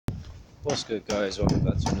What's good, guys? Welcome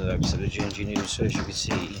back to another episode of GNG News. So as you can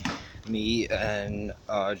see, me and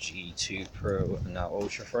RG2 Pro are now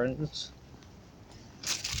ultra friends.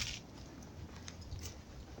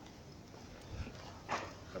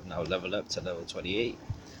 I've now leveled up to level 28.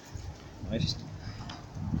 Nice.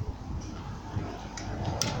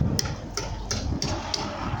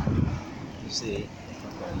 You see,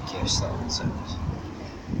 I've got any gifts that I can send.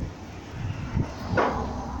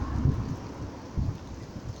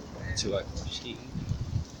 Two icon sheet.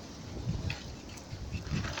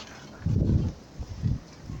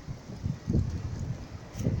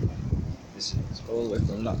 This is all the way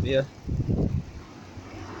from Latvia.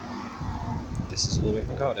 This is all the way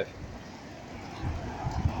from Cardiff.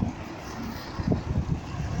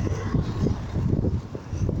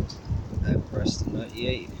 Preston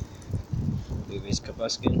 98. Movies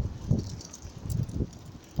Kabuskin.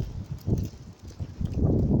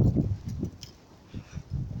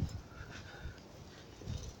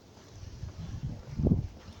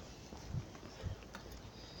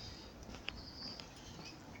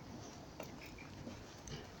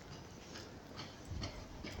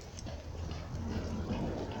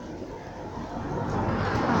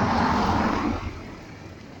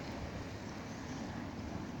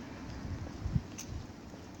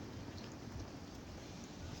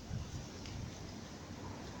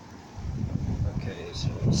 So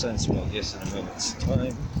I'll send some more gifts in a moment's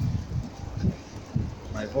time.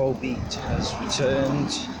 My Volbeat has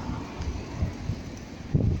returned.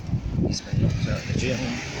 He's been knocked out of the gym.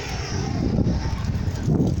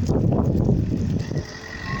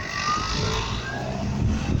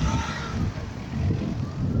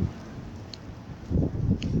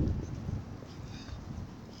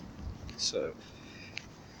 So,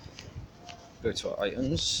 go to our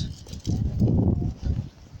items.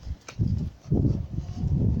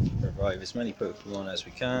 Revive as many Pokemon as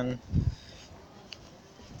we can.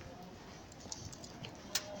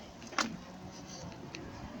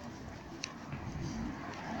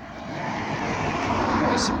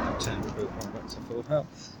 Nice, 10 Pokemon back to full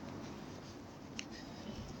health.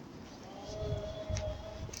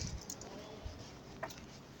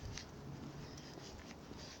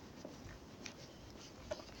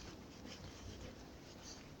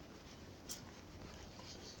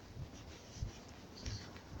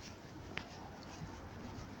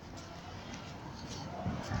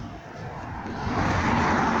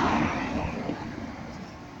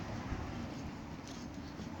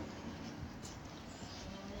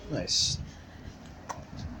 Nice.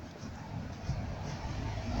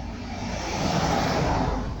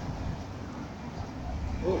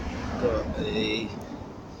 Oh,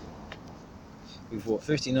 we've bought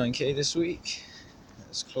 59k this week.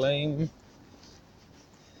 Let's claim.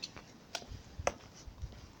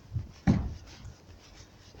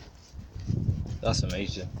 That's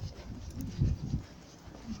amazing.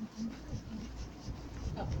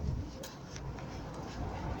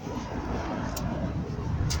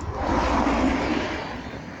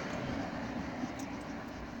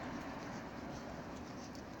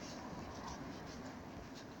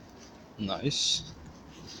 Nice.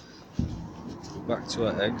 Back to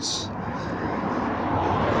our eggs.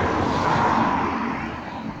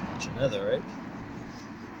 Another egg.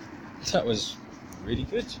 That was really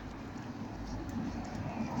good.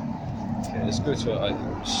 Okay, let's go to our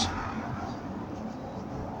items.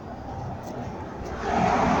 I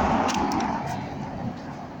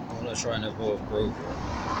want to try and evolve Grover.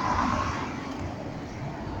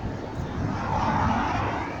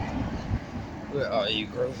 Where are you,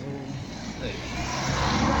 Grover? There.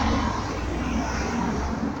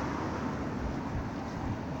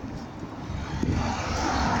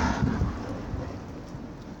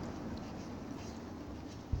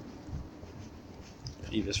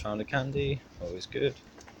 Eva's found a candy, always good.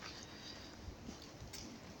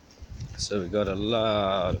 So we got a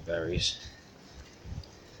lot of berries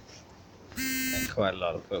and quite a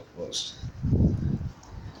lot of Pokeballs.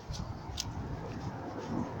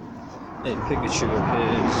 Hey, Pikachu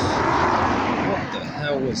appears. What the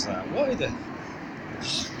hell was that? Why the?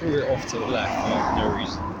 Just threw it off to the left for no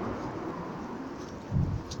reason.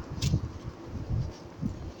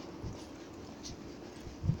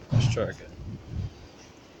 Let's try again.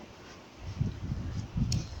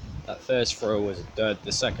 That first throw was a dud,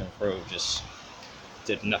 the second throw just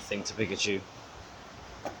did nothing to Pikachu.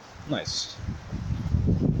 Nice.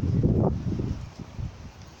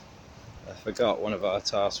 I forgot one of our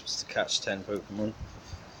tasks was to catch 10 Pokemon.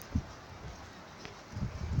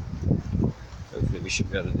 Hopefully we should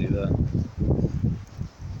be able to do that.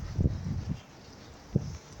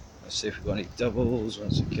 Let's see if we've got any doubles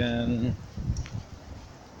once again.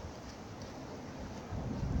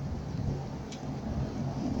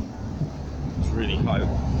 I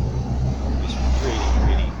was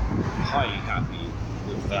really highly happy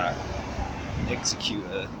with that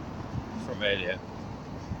Executor from earlier.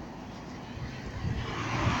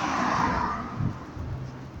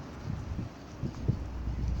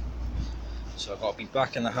 So I got to be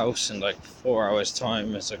back in the house in like 4 hours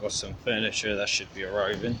time, as I got some furniture that should be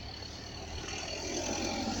arriving.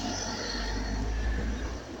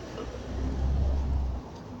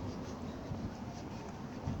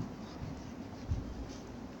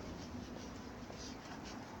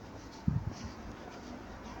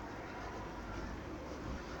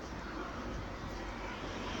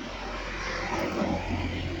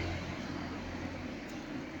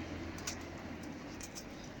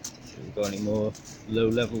 Have we got any more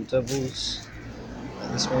low-level devils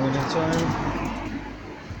at this moment in time?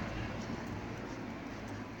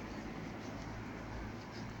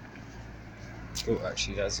 Oh,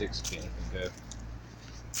 actually, that's Executor can go.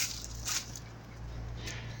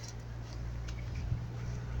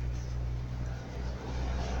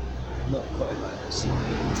 Not quite like this.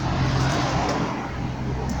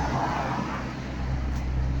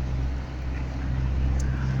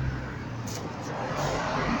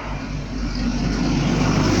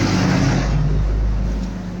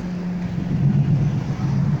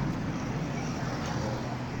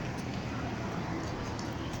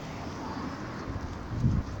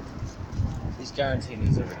 These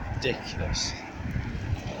guarantees are ridiculous.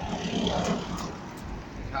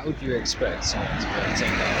 How would you expect someone to be able to take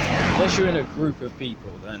that? Unless you're in a group of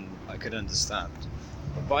people, then I could understand.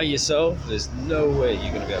 But by yourself, there's no way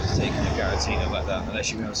you're going to be able to take in a Garatina like that,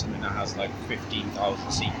 unless you have something that has like 15,000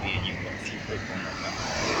 CP and you've got a few quick ones like that.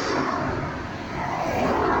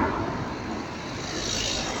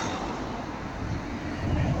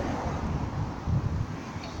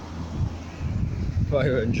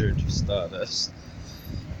 500 Stardust.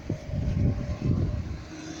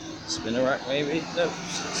 Spinner rack maybe? No,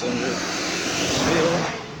 600. Sphere.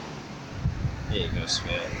 Here you go,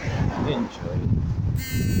 Sphere. Enjoy.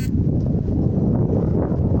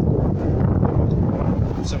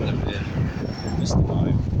 Some of them did. Missed the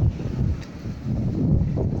vibe.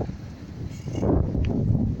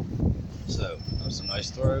 So, that was a nice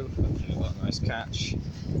throw. Hopefully we got a nice catch.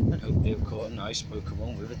 And hopefully we've caught a nice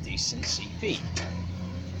Pokemon with a decent CP.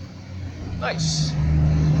 Nice!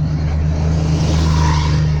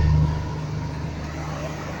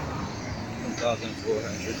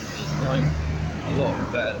 1,489. A lot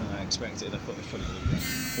better than I expected. I thought it was probably going to be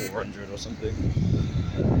 400 or something.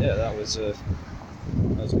 Yeah, that was good.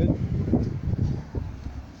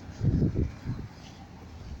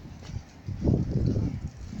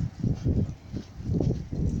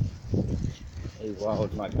 A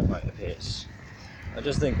wild Magnemite appears. I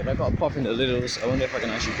just think, if I got to pop into Littles, I wonder if I can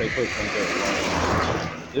actually play Pokemon Go.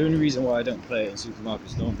 The only reason why I don't play it in Super Mario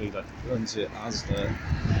is normally like runs it as the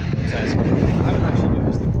test. I haven't actually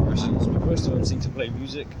noticed the progressions, but most of them seem to play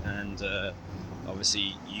music, and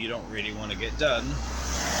obviously you don't really want to get done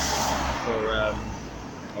for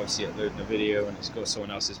obviously uploading a video and it's got someone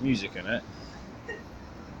else's music in it,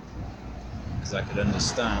 because I could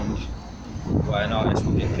understand why an artist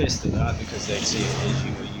would get pissed at that, because they'd see it as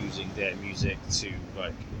you were using their music to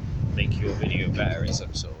like make your video better in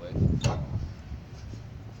some sort of way,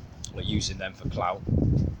 or using them for clout.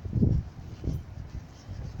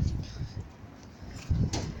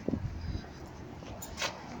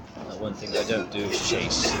 And one thing I don't do is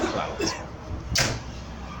chase clout.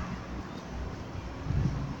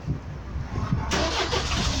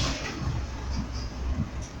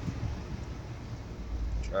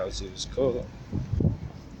 Drowsy's cool.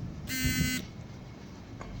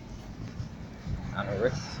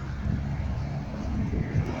 Anorith.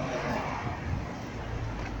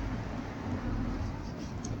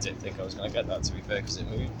 I didn't think I was going to get that, to be fair, because it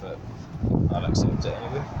moved, but I'll accept it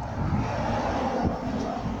anyway.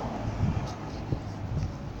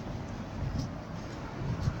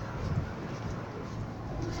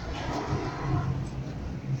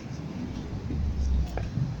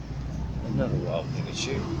 Another wild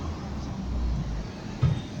Pikachu.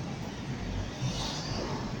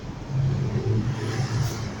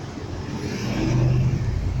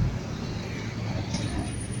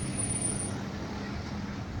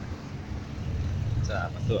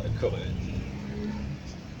 Damn, I thought I caught it.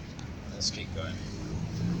 Let's keep going.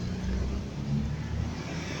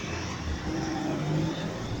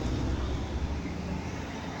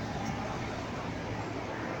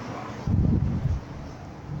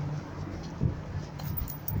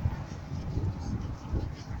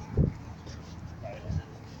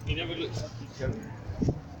 He never looks like he's going.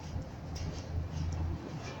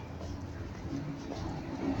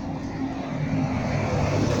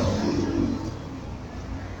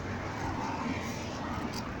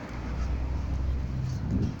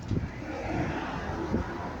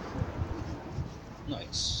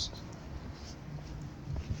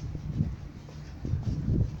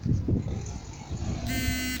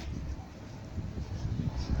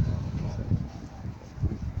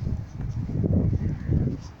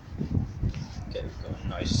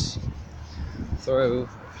 nice throw,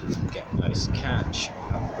 get a nice catch,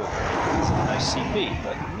 it's a nice CP,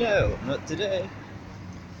 but no, not today.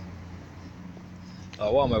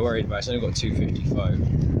 Oh, what am I worried about? It's only got 255.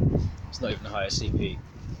 It's not even a higher CP.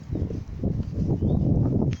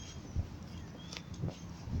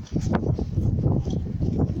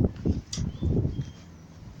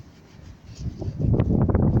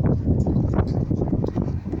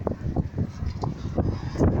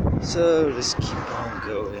 So let's keep on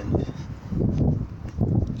going.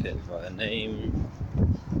 Get by a name.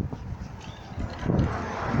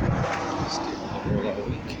 Let's do another all our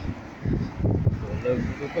week. Got a load of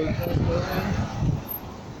Pokemon going.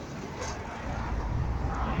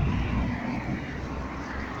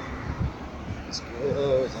 Let's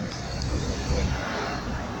go.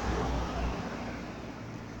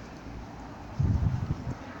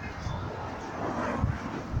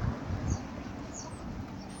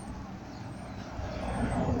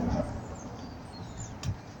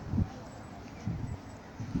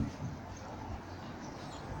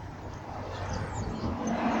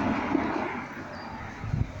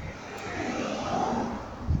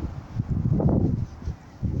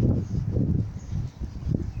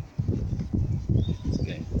 It's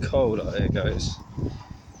getting cold out here, guys.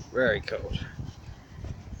 Very cold.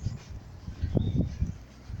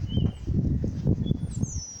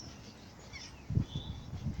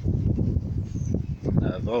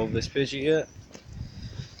 Evolve this Pidgey yet?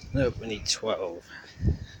 Nope, we need 12.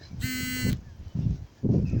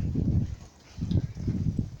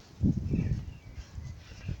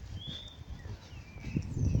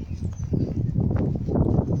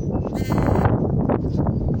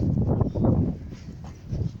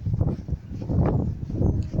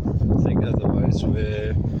 I think otherwise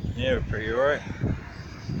we're pretty alright.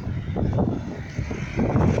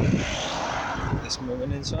 This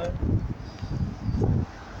moment in time.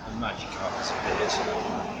 And Magikarp has appeared.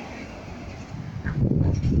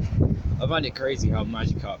 I find it crazy how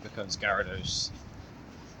Magikarp becomes Gyarados.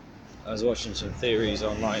 I was watching some theories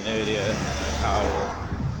online earlier how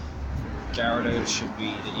Gyarados should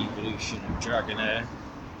be the evolution of Dragonair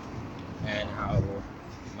and how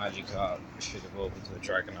Magikarp should evolve into a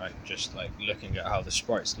Dragonite. Just like looking at how the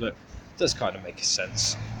sprites look does kind of make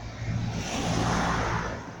sense.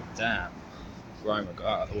 Damn, Grimer got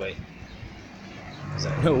out of the way. Is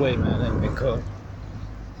that no way, man? That ain't been cool.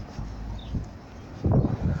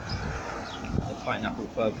 The Pineapple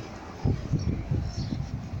Pub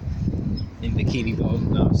in Bikini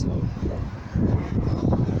Bottom. No, it's not.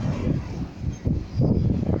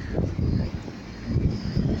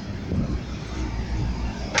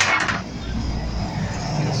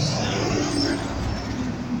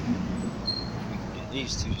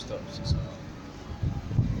 These two stops as well.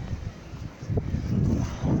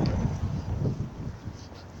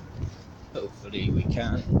 Hopefully we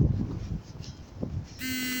can.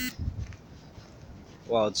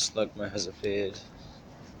 Wild Slugma has appeared.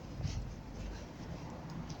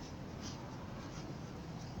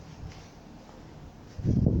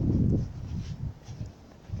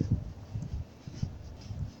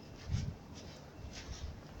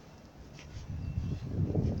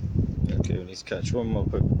 Okay, we need to catch one more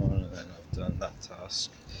Pokemon and then I've done that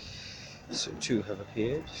task. So 2 have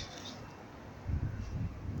appeared.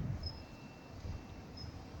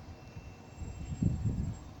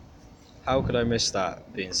 How could I miss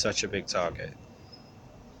that being such a big target?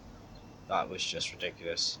 That was just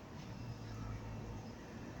ridiculous.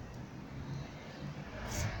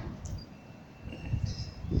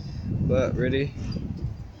 But really?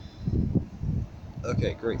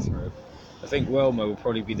 Okay, great throw. I think Wilma will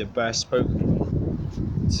probably be the best Pokemon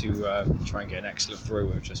to try and get an excellent throw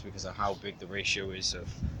with, just because of how big the ratio is of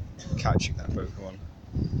catching that Pokemon.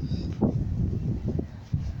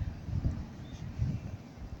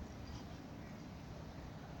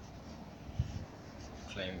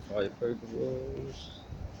 Claim 5 Pokeballs.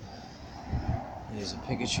 There's a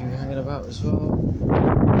Pikachu hanging about as well.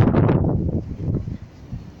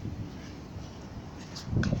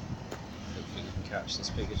 Hopefully we can catch this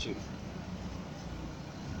Pikachu.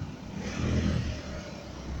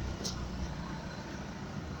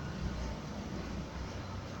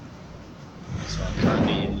 So I'm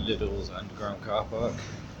currently in Lidl's underground car park.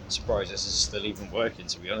 I'm surprised this is still even working,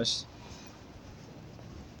 to be honest.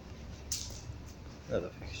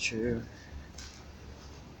 Another Pikachu.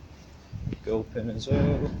 Gulpin as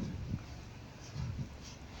well.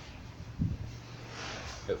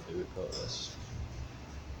 Hopefully we've got this.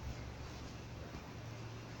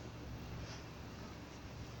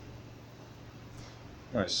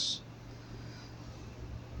 Nice.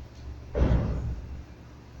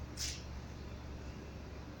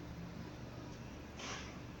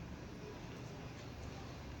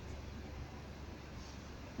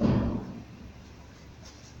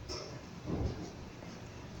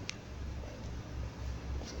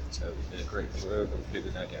 So we did a great throw. Hopefully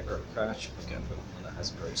we're going to get a great catch. We'll get a Pokemon that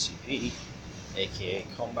has a great CP, aka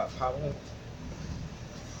Combat Power.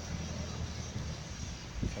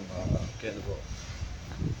 Come on, get the ball.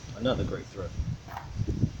 Another great throw.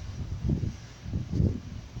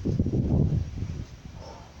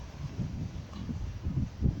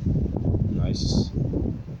 Nice.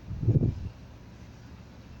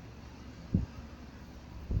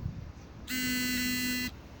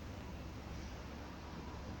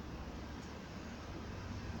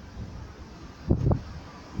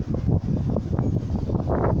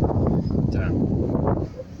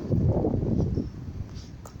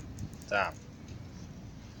 Damn.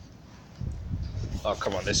 Oh,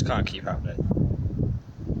 come on, this can't keep happening.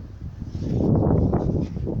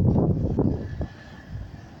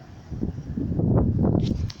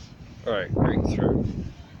 Alright, great throw.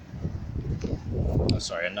 Oh,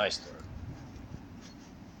 sorry, a nice throw.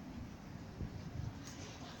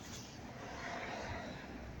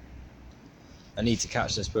 I need to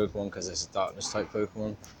catch this Pokemon because it's a darkness type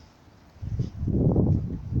Pokemon.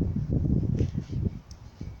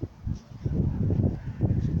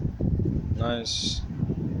 Nice.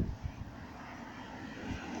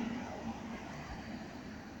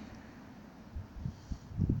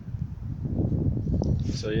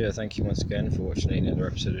 So yeah, thank you once again for watching another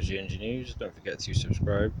episode of GNG News. Don't forget to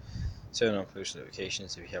subscribe, turn on post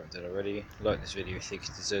notifications if you haven't done already. Like this video if you think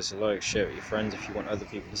it deserves a like, share it with your friends if you want other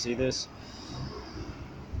people to see this.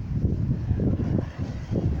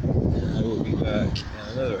 And I will be back in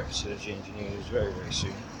another episode of GNG News very, very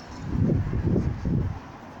soon.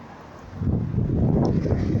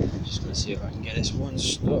 Just gonna see if I can get this one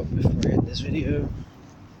stopped before I end this video.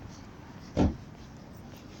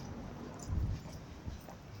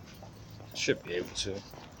 Should be able to.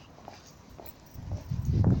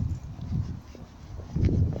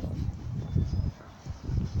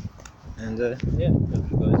 And yeah, hope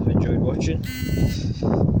you guys have enjoyed watching.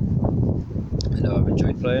 I know I've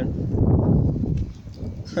enjoyed playing.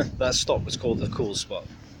 That stop was called the cool spot.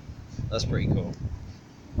 That's pretty cool.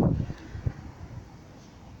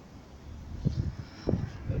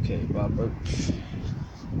 Okay, bad approach.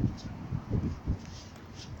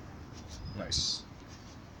 Nice.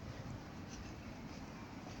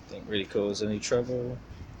 Didn't really cause any trouble.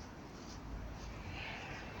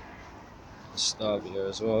 Starvia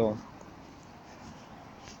as well.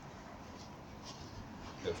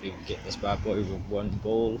 Hopefully we can get this bad boy with one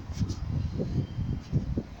ball.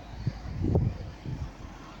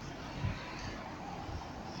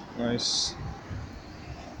 Nice.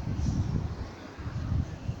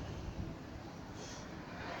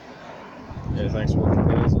 Yeah, thanks for watching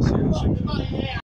guys. I'll see you soon.